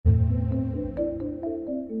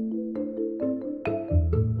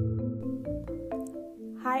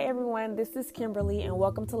everyone, this is Kimberly and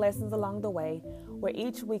welcome to Lessons Along the Way, where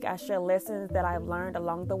each week I share lessons that I've learned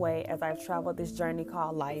along the way as I've traveled this journey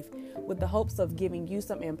called life, with the hopes of giving you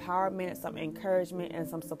some empowerment, some encouragement, and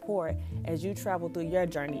some support as you travel through your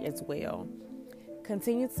journey as well.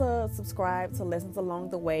 Continue to subscribe to Lessons Along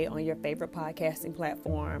the Way on your favorite podcasting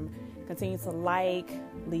platform. Continue to like,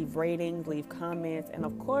 leave ratings, leave comments, and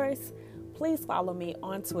of course, please follow me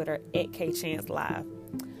on Twitter at KChanceLive.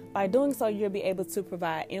 By doing so, you'll be able to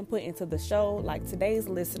provide input into the show, like today's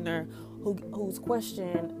listener whose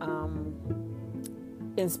question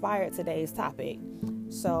inspired today's topic.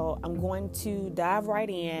 So I'm going to dive right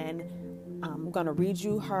in. I'm going to read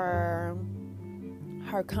you her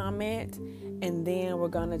comment, and then we're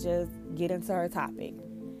going to just get into her topic.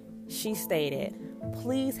 She stated,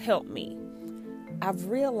 "Please help me. I've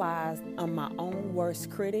realized I'm my own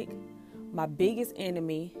worst critic, my biggest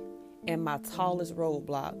enemy, and my tallest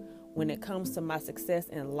roadblock when it comes to my success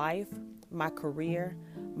in life, my career,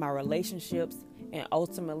 my relationships, and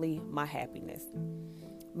ultimately my happiness.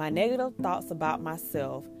 My negative thoughts about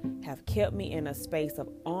myself have kept me in a space of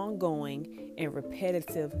ongoing and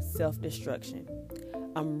repetitive self-destruction.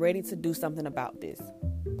 I'm ready to do something about this.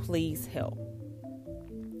 Please help."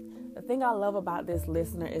 The thing I love about this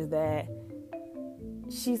listener is that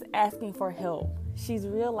she's asking for help. She's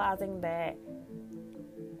realizing that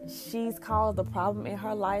she's caused a problem in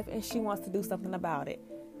her life and she wants to do something about it.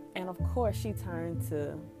 And of course, she turned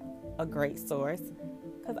to a great source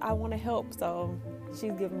because I want to help. So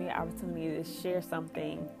she's giving me an opportunity to share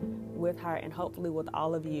something with her and hopefully with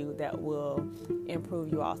all of you that will improve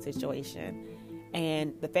your all's situation.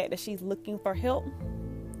 And the fact that she's looking for help,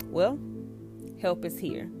 well, help is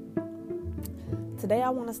here. Today, I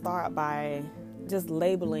want to start by just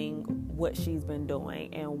labeling what she's been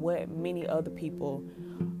doing and what many other people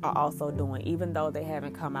are also doing, even though they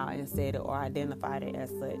haven't come out and said it or identified it as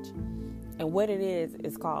such. And what it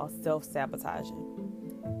is called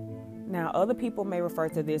self-sabotaging. Now, other people may refer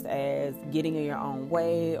to this as getting in your own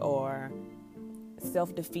way or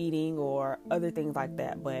self-defeating or other things like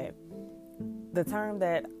that. But the term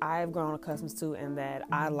that I've grown accustomed to and that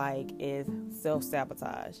I like is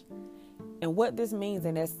self-sabotage. And what this means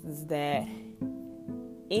in essence is that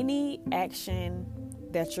any action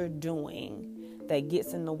that you're doing that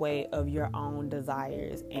gets in the way of your own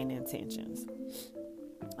desires and intentions.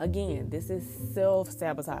 Again, this is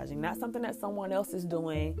self-sabotaging, not something that someone else is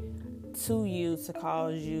doing to you to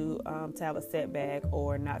cause you to have a setback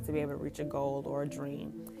or not to be able to reach a goal or a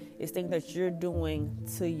dream. It's things that you're doing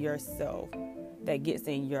to yourself that gets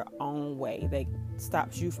in your own way, that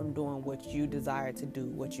stops you from doing what you desire to do,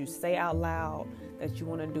 what you say out loud that you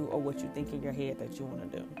want to do, or what you think in your head that you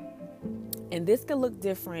want to do. And this can look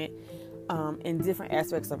different in different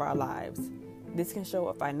aspects of our lives. This can show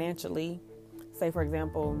up financially. Say, for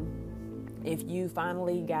example, if you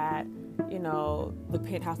finally got, the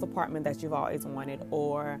penthouse apartment that you've always wanted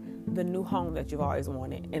or the new home that you've always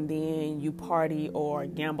wanted, and then you party or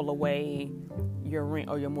gamble away your rent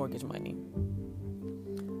or your mortgage money.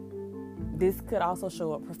 This could also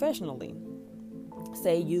show up professionally.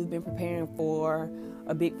 Say you've been preparing for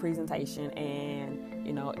a big presentation and,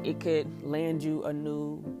 it could land you a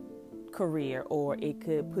new career, or it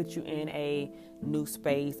could put you in a new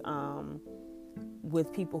space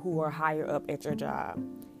with people who are higher up at your job.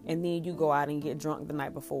 And then you go out and get drunk the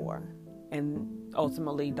night before and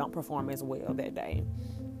ultimately don't perform as well that day.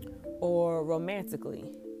 Or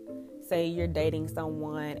romantically, say you're dating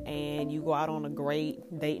someone and you go out on a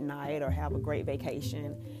great date night or have a great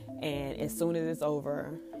vacation, and as soon as it's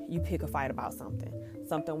over, you pick a fight about something.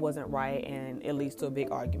 Something wasn't right and it leads to a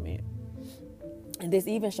big argument. And this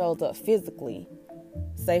even shows up physically.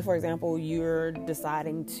 Say, for example, you're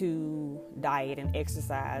deciding to diet and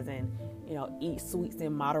exercise and, eat sweets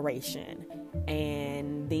in moderation.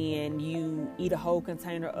 And then you eat a whole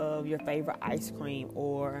container of your favorite ice cream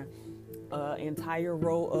or an entire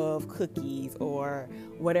row of cookies or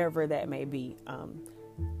whatever that may be.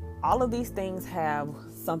 All of these things have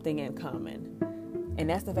something in common. And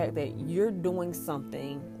that's the fact that you're doing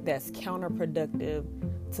something that's counterproductive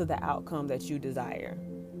to the outcome that you desire.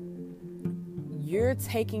 You're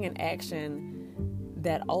taking an action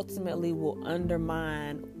that ultimately will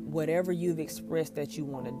undermine whatever you've expressed that you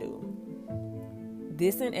want to do.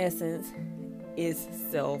 This, in essence, is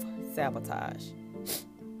self-sabotage.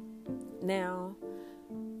 Now,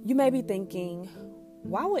 you may be thinking,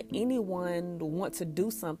 why would anyone want to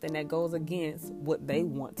do something that goes against what they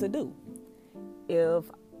want to do?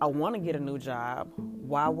 If I want to get a new job,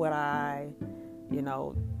 why would I,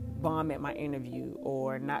 bomb at my interview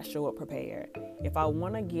or not show up prepared. If I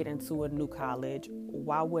want to get into a new college,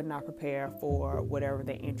 why wouldn't I prepare for whatever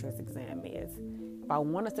the entrance exam is? If I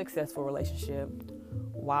want a successful relationship,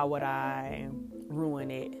 why would I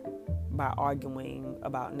ruin it by arguing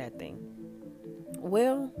about nothing?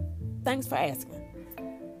 Well, thanks for asking.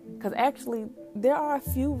 Because actually, there are a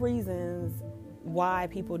few reasons why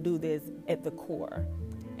people do this at the core,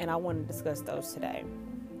 and I want to discuss those today.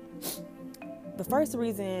 The first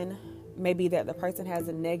reason may be that the person has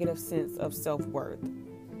a negative sense of self-worth.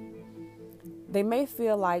 They may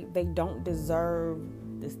feel like they don't deserve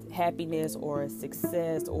this happiness or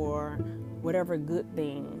success or whatever good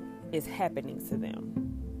thing is happening to them.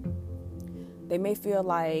 They may feel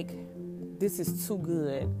like this is too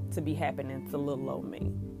good to be happening to little old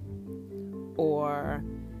me. Or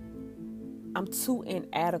I'm too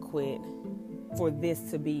inadequate for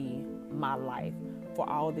this to be my life, for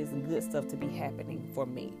all this good stuff to be happening for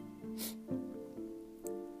me.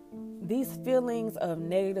 These feelings of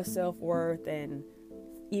negative self-worth and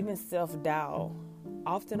even self-doubt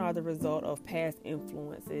often are the result of past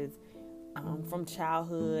influences from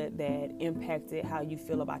childhood that impacted how you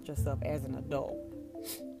feel about yourself as an adult.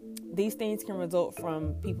 These things can result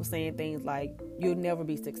from people saying things like, you'll never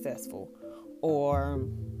be successful, or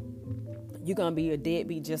you're going to be a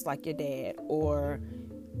deadbeat just like your dad, or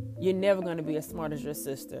you're never going to be as smart as your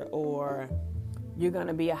sister, or you're going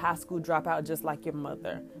to be a high school dropout just like your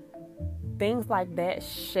mother. Things like that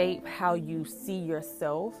shape how you see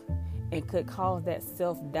yourself and could cause that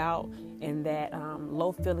self-doubt and that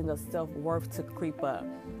low feeling of self-worth to creep up.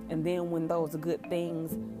 And then when those good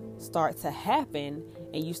things start to happen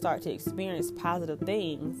and you start to experience positive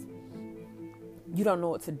things, you don't know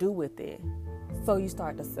what to do with it. So you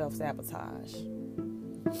start to self-sabotage.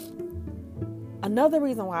 Another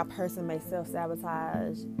reason why a person may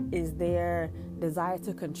self-sabotage is their desire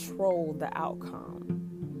to control the outcome.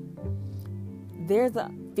 There's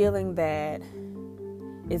a feeling that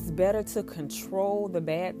it's better to control the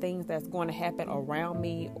bad things that's going to happen around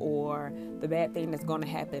me or the bad thing that's going to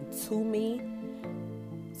happen to me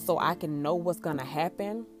so I can know what's going to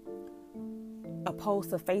happen,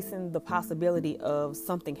 opposed to facing the possibility of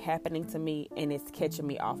something happening to me and it's catching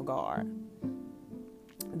me off guard.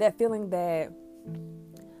 That feeling that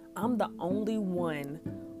I'm the only one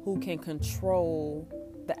who can control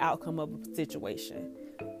the outcome of a situation.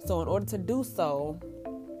 So in order to do so,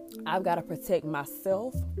 I've got to protect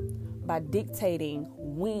myself by dictating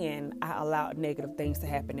when I allow negative things to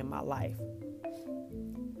happen in my life.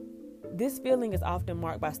 This feeling is often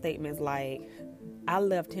marked by statements like, I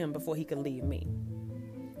left him before he could leave me.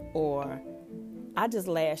 Or, I just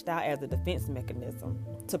lashed out as a defense mechanism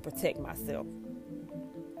to protect myself.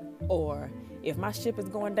 Or, if my ship is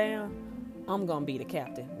going down, I'm going to be the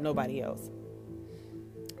captain, nobody else.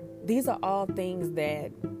 These are all things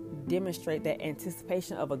that demonstrate that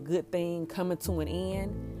anticipation of a good thing coming to an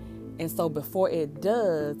end. And so before it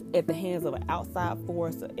does, at the hands of an outside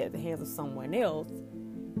force, or at the hands of someone else,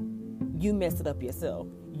 you mess it up yourself.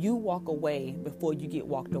 You walk away before you get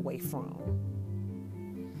walked away from.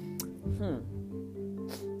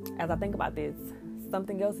 As I think about this,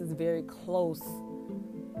 something else is very close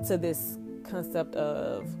to this concept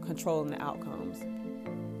of controlling the outcomes.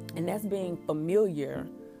 And that's being familiar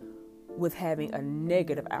with having a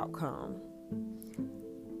negative outcome.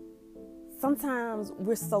 Sometimes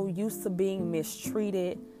we're so used to being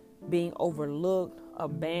mistreated, being overlooked,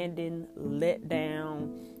 abandoned, let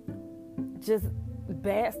down, just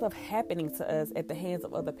bad stuff happening to us at the hands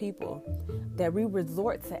of other people, that we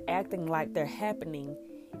resort to acting like they're happening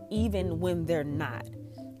even when they're not.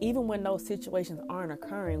 Even when those situations aren't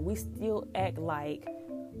occurring, we still act like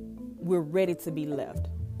we're ready to be left,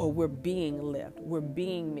 or we're being left, we're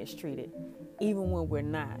being mistreated, even when we're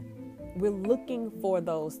not. We're looking for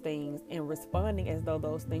those things and responding as though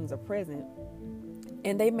those things are present,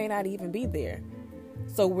 and they may not even be there.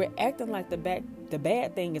 So we're acting like the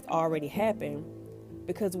bad thing has already happened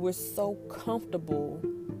because we're so comfortable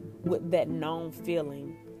with that known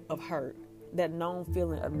feeling of hurt, that known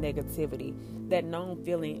feeling of negativity, that known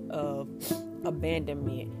feeling of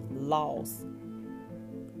abandonment, loss,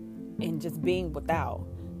 and just being without,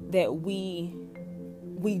 that we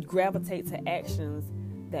gravitate to actions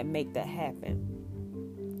that make that happen.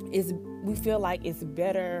 We feel like it's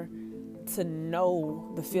better to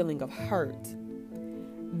know the feeling of hurt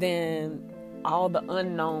than all the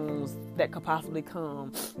unknowns that could possibly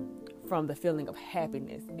come from the feeling of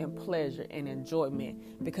happiness and pleasure and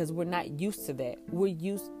enjoyment, because we're not used to that.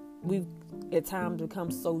 We've at times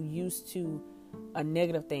become so used to a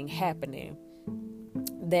negative thing happening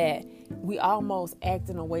that we almost act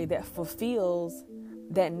in a way that fulfills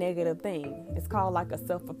that negative thing. It's called like a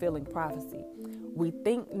self-fulfilling prophecy. We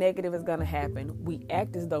think negative is going to happen. We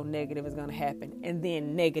act as though negative is going to happen. And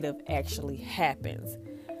then negative actually happens.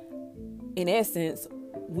 In essence,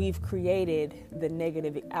 we've created the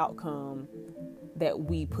negative outcome that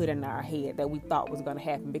we put in our head that we thought was going to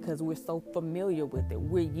happen because we're so familiar with it.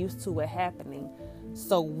 We're used to it happening.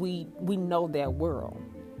 So we know that world.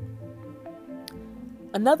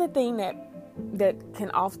 Another thing that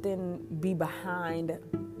can often be behind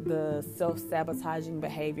the self-sabotaging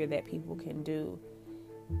behavior that people can do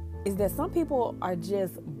is that some people are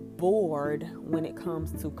just bored when it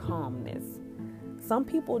comes to calmness. Some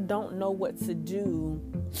people don't know what to do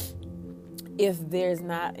if there's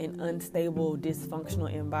not an unstable,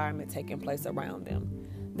 dysfunctional environment taking place around them.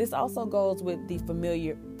 This also goes with the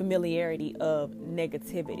familiarity of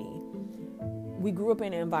negativity. We grew up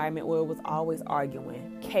in an environment where it was always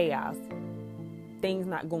arguing, chaos, things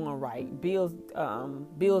not going right, bills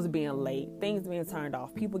being late, things being turned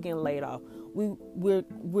off, people getting laid off.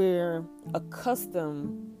 We're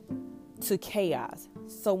accustomed to chaos.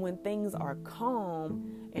 So when things are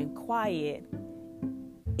calm and quiet,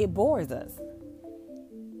 it bores us.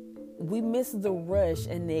 We miss the rush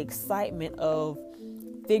and the excitement of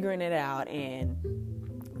figuring it out and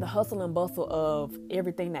the hustle and bustle of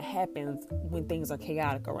everything that happens when things are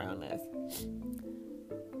chaotic around us.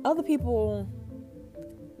 Other people,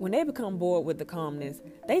 when they become bored with the calmness,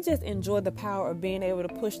 they just enjoy the power of being able to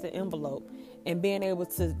push the envelope and being able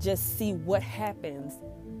to just see what happens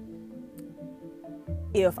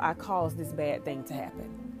if I cause this bad thing to happen.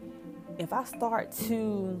 If I start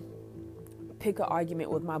to pick an argument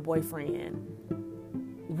with my boyfriend,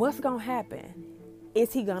 what's going to happen?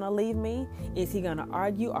 Is he going to leave me? Is he going to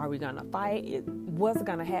argue? Are we going to fight? What's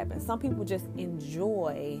going to happen? Some people just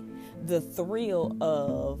enjoy the thrill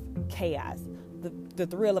of chaos, the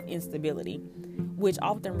thrill of instability, which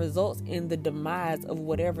often results in the demise of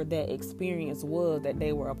whatever that experience was that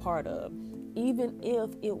they were a part of, even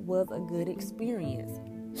if it was a good experience.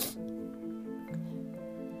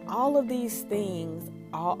 All of these things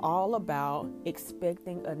are all about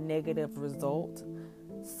expecting a negative result,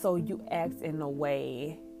 so you act in a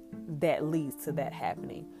way that leads to that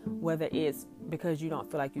happening, whether it's because you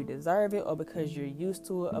don't feel like you deserve it, or because you're used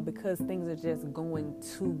to it, or because things are just going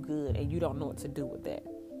too good and you don't know what to do with that.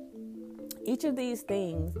 Each of these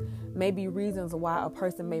things may be reasons why a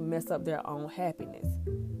person may mess up their own happiness.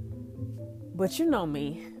 But you know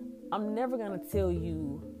me, I'm never going to tell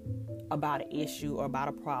you about an issue or about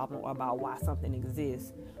a problem or about why something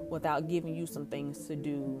exists without giving you some things to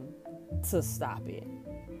do to stop it,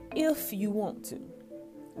 if you want to.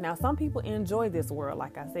 Now, some people enjoy this world,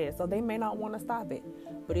 like I said, so they may not want to stop it.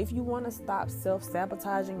 But if you want to stop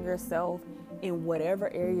self-sabotaging yourself in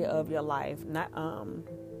whatever area of your life, not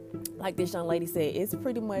like this young lady said, it's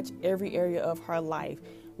pretty much every area of her life,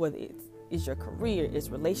 whether it's your career, it's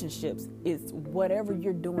relationships, it's whatever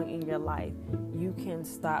you're doing in your life, you can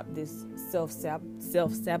stop this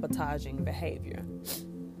self-sabotaging behavior.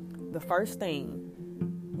 The first thing,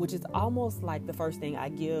 which is almost like the first thing I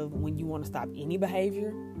give when you want to stop any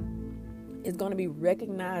behavior, is going to be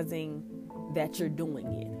recognizing that you're doing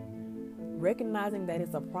it. Recognizing that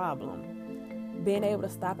it's a problem. Being able to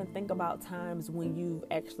stop and think about times when you've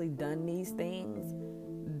actually done these things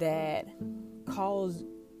that cause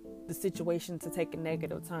the situation to take a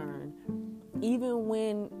negative turn, even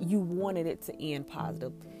when you wanted it to end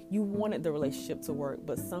positive. You wanted the relationship to work,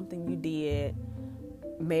 but something you did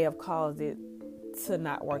may have caused it to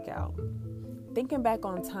not work out. Thinking back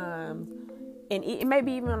on times, and it may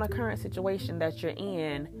be even on a current situation that you're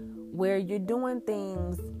in, where you're doing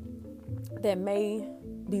things that may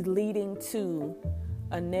be leading to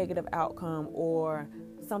a negative outcome or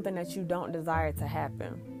something that you don't desire to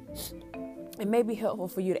happen. It may be helpful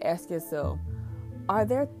for you to ask yourself, are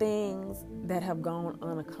there things that have gone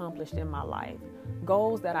unaccomplished in my life?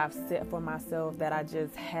 Goals that I've set for myself that I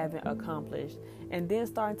just haven't accomplished? And then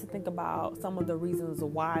starting to think about some of the reasons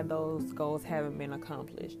why those goals haven't been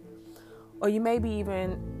accomplished. Or you may be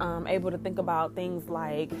even able to think about things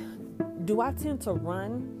like, do I tend to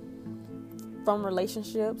run from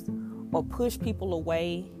relationships or push people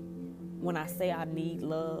away when I say I need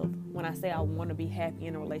love, when I say I want to be happy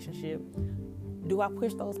in a relationship? Do I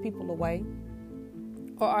push those people away?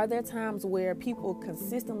 Or are there times where people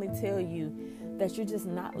consistently tell you that you're just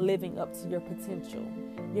not living up to your potential?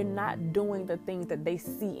 You're not doing the things that they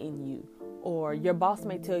see in you. Or your boss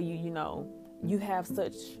may tell you, you have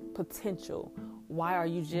such potential. Why are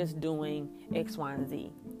you just doing X, Y, and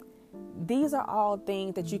Z? These are all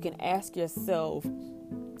things that you can ask yourself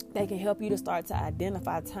They can help you to start to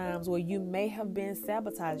identify times where you may have been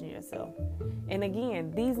sabotaging yourself. And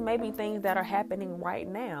again, these may be things that are happening right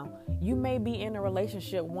now. You may be in a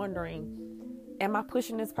relationship wondering, am I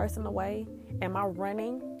pushing this person away? Am I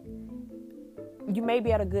running? You may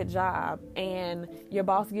be at a good job and your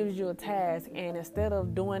boss gives you a task, and instead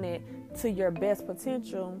of doing it to your best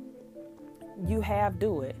potential, you half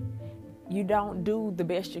do it. You don't do the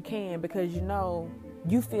best you can because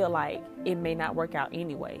you feel like it may not work out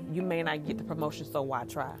anyway. You may not get the promotion, so why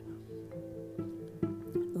try?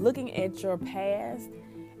 Looking at your past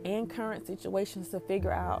and current situations to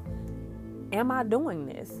figure out, am I doing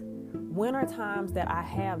this? When are times that I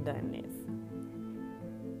have done this?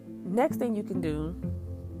 Next thing you can do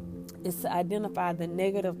is to identify the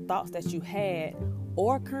negative thoughts that you had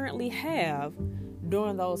or currently have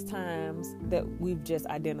during those times that we've just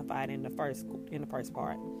identified in the first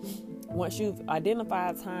part. Once you've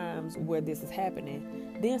identified times where this is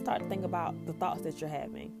happening, then start to think about the thoughts that you're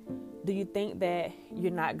having. Do you think that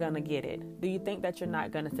you're not going to get it? Do you think that you're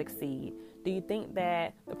not going to succeed? Do you think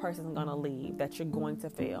that the person's going to leave, that you're going to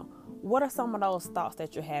fail? What are some of those thoughts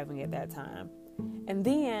that you're having at that time? And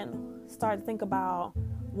then start to think about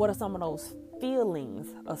what are some of those feelings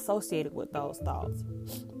associated with those thoughts.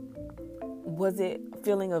 Was it a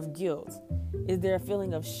feeling of guilt? Is there a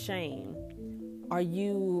feeling of shame? Are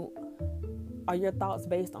your thoughts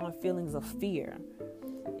based on feelings of fear?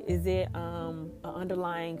 Is it an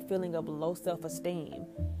underlying feeling of low self-esteem?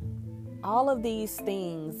 All of these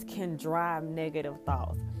things can drive negative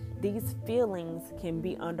thoughts. These feelings can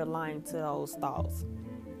be underlying to those thoughts.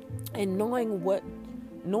 And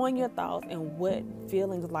knowing your thoughts and what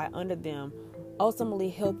feelings lie under them ultimately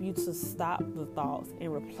help you to stop the thoughts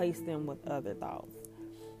and replace them with other thoughts.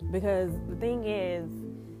 Because the thing is,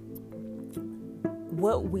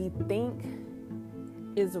 what we think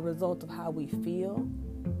is a result of how we feel,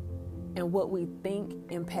 and what we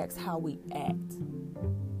think impacts how we act.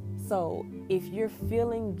 So if you're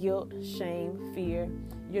feeling guilt, shame, fear,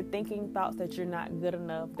 you're thinking thoughts that you're not good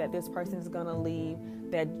enough, that this person is going to leave,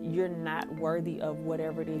 that you're not worthy of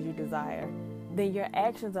whatever it is you desire, then your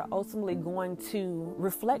actions are ultimately going to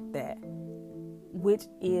reflect that, which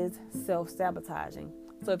is self-sabotaging.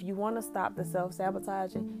 So if you want to stop the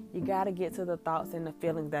self-sabotaging, you got to get to the thoughts and the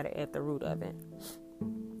feelings that are at the root of it.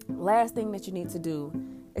 Last thing that you need to do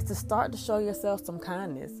is to start to show yourself some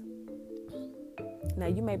kindness. Now,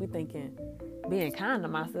 you may be thinking, being kind to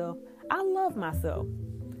myself, I love myself.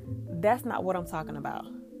 That's not what I'm talking about.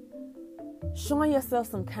 Showing yourself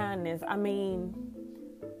some kindness,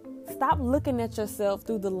 stop looking at yourself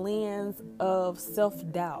through the lens of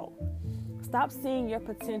self-doubt. Stop seeing your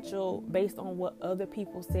potential based on what other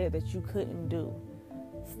people said that you couldn't do.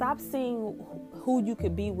 Stop seeing who you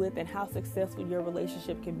could be with and how successful your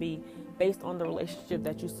relationship can be based on the relationship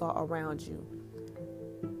that you saw around you.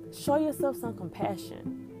 Show yourself some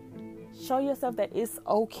compassion. Show yourself that it's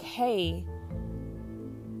okay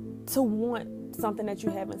to want something that you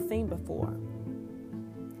haven't seen before.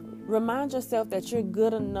 Remind yourself that you're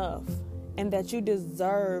good enough and that you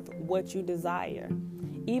deserve what you desire.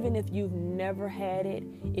 Even if you've never had it,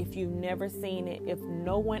 if you've never seen it, if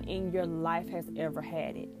no one in your life has ever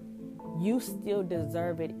had it, you still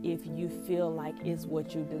deserve it if you feel like it's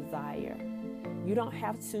what you desire. You don't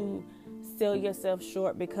have to sell yourself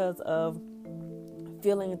short because of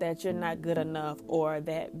feeling that you're not good enough, or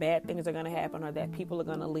that bad things are going to happen, or that people are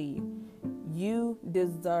going to leave. You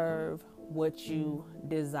deserve what you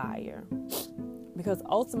desire, because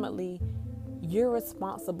ultimately you're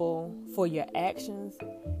responsible for your actions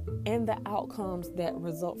and the outcomes that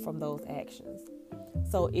result from those actions.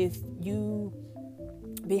 So if you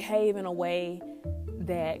behave in a way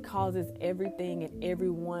that causes everything and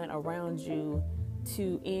everyone around you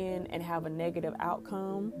to end and have a negative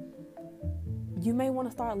outcome, you may want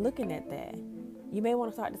to start looking at that. You may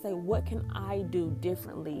want to start to say, what can I do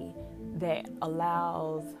differently that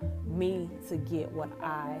allows me to get what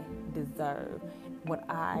I deserve, what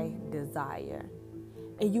I desire?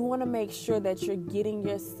 And you want to make sure that you're getting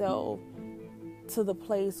yourself to the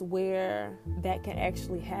place where that can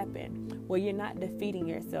actually happen, where you're not defeating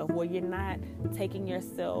yourself, where you're not taking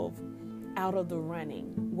yourself out of the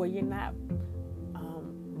running, where you're not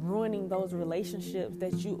ruining those relationships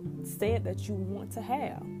that you said that you want to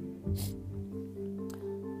have.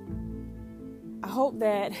 I hope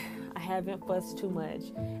that I haven't fussed too much,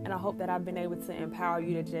 and I hope that I've been able to empower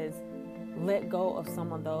you to just let go of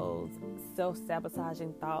some of those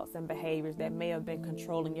self-sabotaging thoughts and behaviors that may have been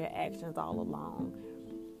controlling your actions all along.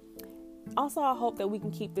 Also, I hope that we can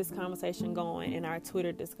keep this conversation going in our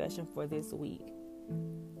Twitter discussion for this week.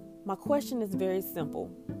 My question is very simple.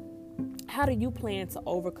 How do you plan to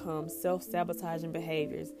overcome self-sabotaging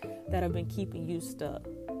behaviors that have been keeping you stuck,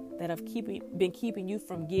 that have been keeping you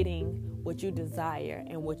from getting what you desire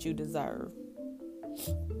and what you deserve?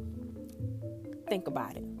 Think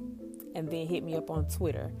about it. And then hit me up on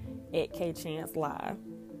Twitter at KChanceLive.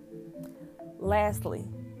 Lastly,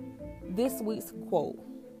 this week's quote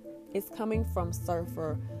is coming from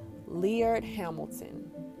surfer Laird Hamilton.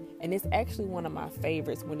 And it's actually one of my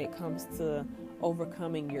favorites when it comes to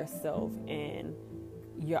overcoming yourself and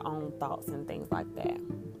your own thoughts and things like that.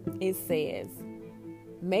 It says,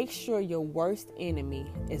 make sure your worst enemy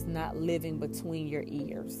is not living between your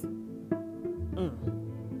ears.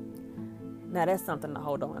 Now that's something to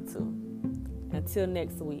hold on to. Until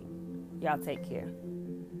next week, y'all take care.